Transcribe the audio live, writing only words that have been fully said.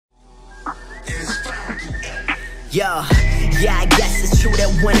Yeah, I guess it's true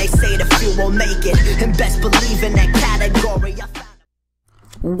that when they say the few will make it, and best believe in that category.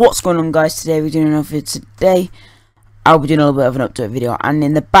 What's going on, guys? Today we're doing another video. Today I'll be doing a little bit of an update video, and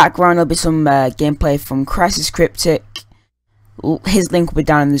in the background there'll be some gameplay from Crisis Cryptic. His link will be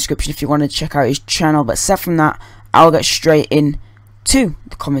down in the description if you want to check out his channel, but aside from that, I'll get straight in to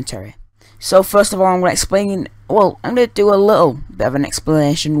the commentary. So first of all, I'm going to do a little bit of an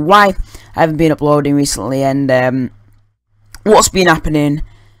explanation why I haven't been uploading recently, and what's been happening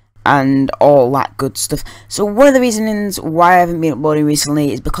and all that good stuff. So one of the reasons why I haven't been uploading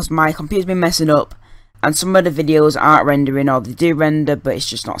recently is because my computer's been messing up, and some of the videos aren't rendering, or they do render but it's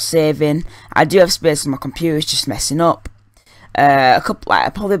just not saving. I do have space on my computer, it's just messing up.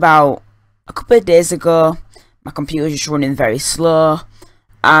 Probably about a couple of days ago, my computer was just running very slow,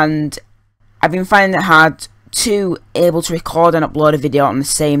 and I've been finding it hard to able to record and upload a video on the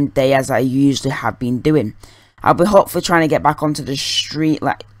same day as I usually have been doing. I'll be hopefully trying to get back onto the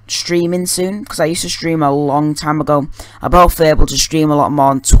streaming soon, because I used to stream a long time ago. I'll be hopefully able to stream a lot more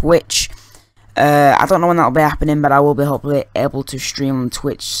on Twitch. I don't know when that'll be happening, but I will be hopefully able to stream on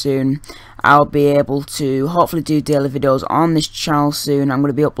Twitch soon. I'll be able to hopefully do daily videos on this channel soon. I'm going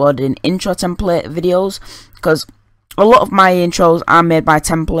to be uploading intro template videos, because a lot of my intros are made by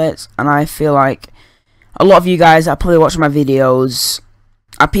templates, and I feel like a lot of you guys that probably watch my videos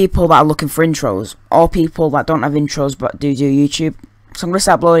are people that are looking for intros, or people that don't have intros but do YouTube. So I'm going to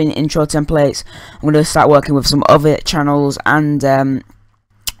start uploading intro templates. I'm going to start working with some other channels, and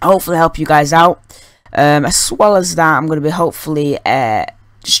hopefully help you guys out. As well as that, I'm going to be hopefully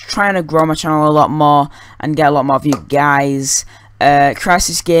just trying to grow my channel a lot more and get a lot more of you guys.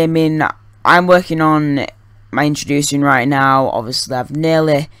 Crisis Gaming, I'm working on my introducing right now. Obviously I've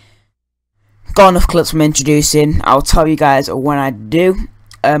nearly got enough clips from introducing. I'll tell you guys when I do.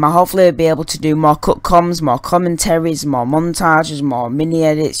 I'll hopefully be able to do more cut comms, more commentaries, more montages, more mini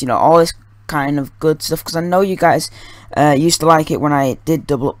edits, you know, all this kind of good stuff, because I know you guys used to like it when I did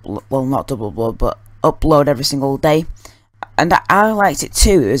not double upload, but upload every single day, and I liked it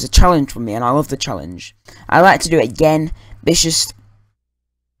too. It was a challenge for me, and I love the challenge. I like to do it again, but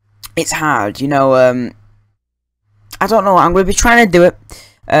it's hard, you know. I don't know, I'm going to be trying to do it,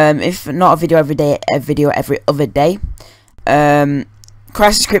 if not a video every day, a video every other day.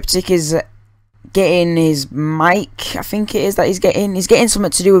 Crisis Cryptic is getting his mic, I think it is that he's getting something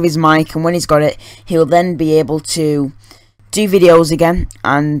to do with his mic, and when he's got it, he'll then be able to do videos again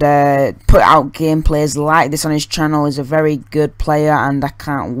and put out gameplays like this on his channel. He's a very good player, and I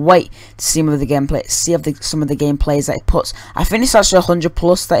can't wait to see some of the gameplays that he puts. I think it's actually 100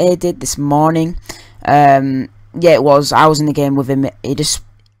 plus that he did this morning. Yeah, it was. I was in the game with him.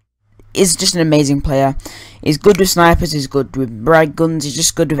 He's just an amazing player. He's good with snipers, he's good with bright guns, he's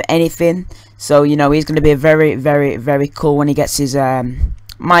just good with anything. So, you know, he's going to be very, very, very cool when he gets his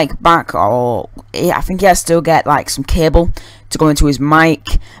mic back. Or I think he has to still get like some cable to go into his mic,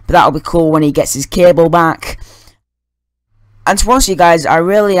 but that'll be cool when he gets his cable back. And to be honest with you guys, I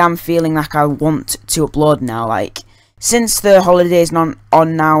really am feeling like I want to upload now. Like, since the holidays on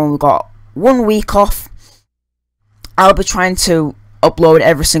now, and we've got 1 week off, I'll be trying to upload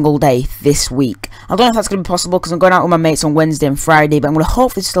every single day this week. I don't know if that's going to be possible, because I'm going out with my mates on Wednesday and Friday, but I'm going to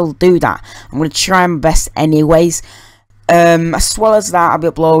hopefully still do that. I'm going to try my best anyways. As well as that, I'll be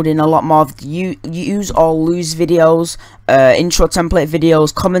uploading a lot more of the use or lose videos, intro template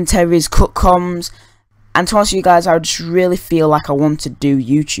videos, commentaries, cut comms, and to answer you guys, I just really feel like I want to do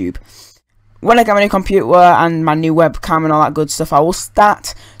YouTube. When I get my new computer and my new webcam and all that good stuff, I will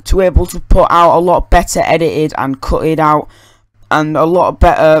start to be able to put out a lot better edited and cut it out, and a lot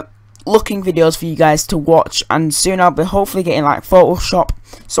better looking videos for you guys to watch. And soon I'll be hopefully getting like Photoshop,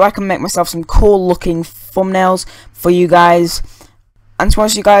 so I can make myself some cool looking thumbnails for you guys. And to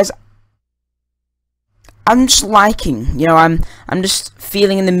watch you guys, I'm just liking, you know, I'm just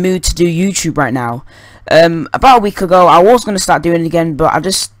feeling in the mood to do YouTube right now. About a week ago I was going to start doing it again, but I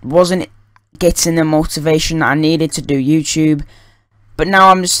just wasn't getting the motivation that I needed to do YouTube. But now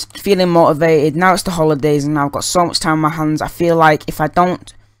I'm just feeling motivated. Now it's the holidays, and now I've got so much time on my hands. I feel like if I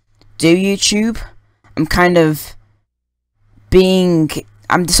don't do YouTube, I'm kind of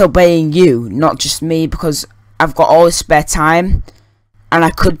I'm disobeying you, not just me, because I've got all this spare time, and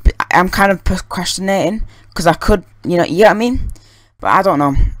I'm kind of procrastinating, because I could, you know what I mean? But I don't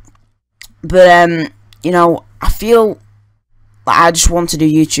know. But you know, I feel like I just want to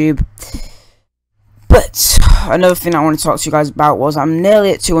do YouTube. But another thing I want to talk to you guys about was I'm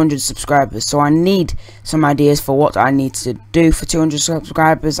nearly at 200 subscribers, so I need some ideas for what I need to do for 200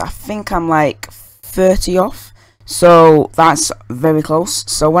 subscribers. I think I'm like 30 off, so that's very close.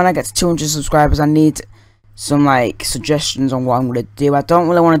 So when I get to 200 subscribers, I need some like suggestions on what I'm gonna do. I don't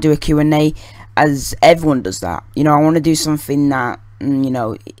really want to do a Q&A, as everyone does that. You know, I want to do something that, you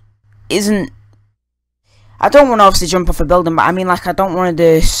know, isn't. I don't want to obviously jump off a building, but I mean, like, I don't want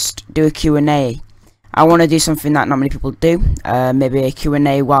to just do a Q&A. I want to do something that not many people do. Maybe a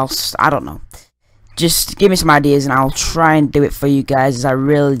Q&A whilst, I don't know. Just give me some ideas and I'll try and do it for you guys, as I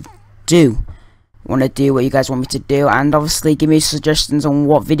really do want to do what you guys want me to do. And obviously give me suggestions on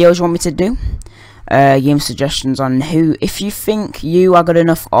what videos you want me to do. Give me suggestions on who, if you think you are good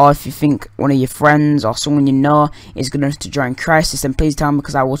enough, or if you think one of your friends or someone you know is good enough to join Crysis, then please tell me,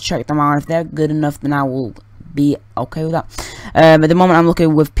 because I will check them out. If they're good enough, then I will be okay with that. At the moment I'm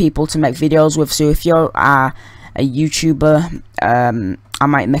looking with people to make videos with, so if you are a YouTuber, I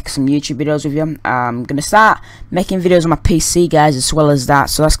might make some YouTube videos with you. I'm gonna start making videos on my PC, guys, as well as that,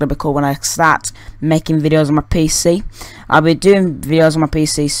 so that's gonna be cool when I start making videos on my PC. I'll be doing videos on my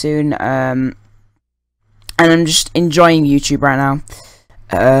PC soon, and I'm just enjoying YouTube right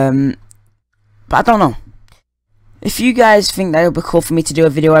now. But I don't know. If you guys think that it would be cool for me to do a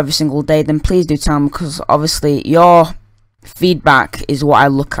video every single day, then please do tell me, because obviously your feedback is what I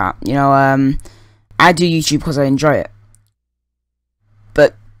look at. You know, I do YouTube because I enjoy it,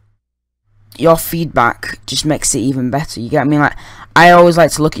 but your feedback just makes it even better. You get what I mean? Like, I always like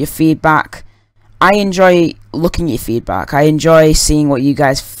to look at your feedback. I enjoy looking at your feedback. I enjoy seeing what you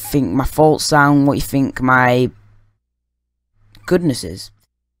guys think my faults are, what you think my goodness is.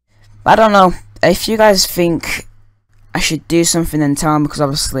 But I don't know. If you guys think I should do something, then tell me, because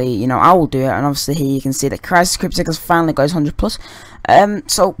obviously, you know, I will do it. And obviously here you can see that Crysis Cryptic has finally got his 100+.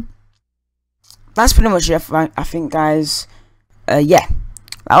 So that's pretty much it, I think, guys. Yeah,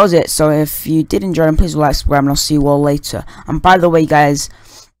 that was it. So if you did enjoy, then please like, subscribe, and I'll see you all later. And by the way, guys,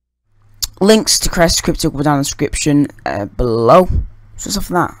 links to Crysis Cryptic will be down in the description below. So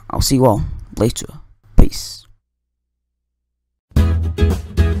stuff like that. I'll see you all later. Peace.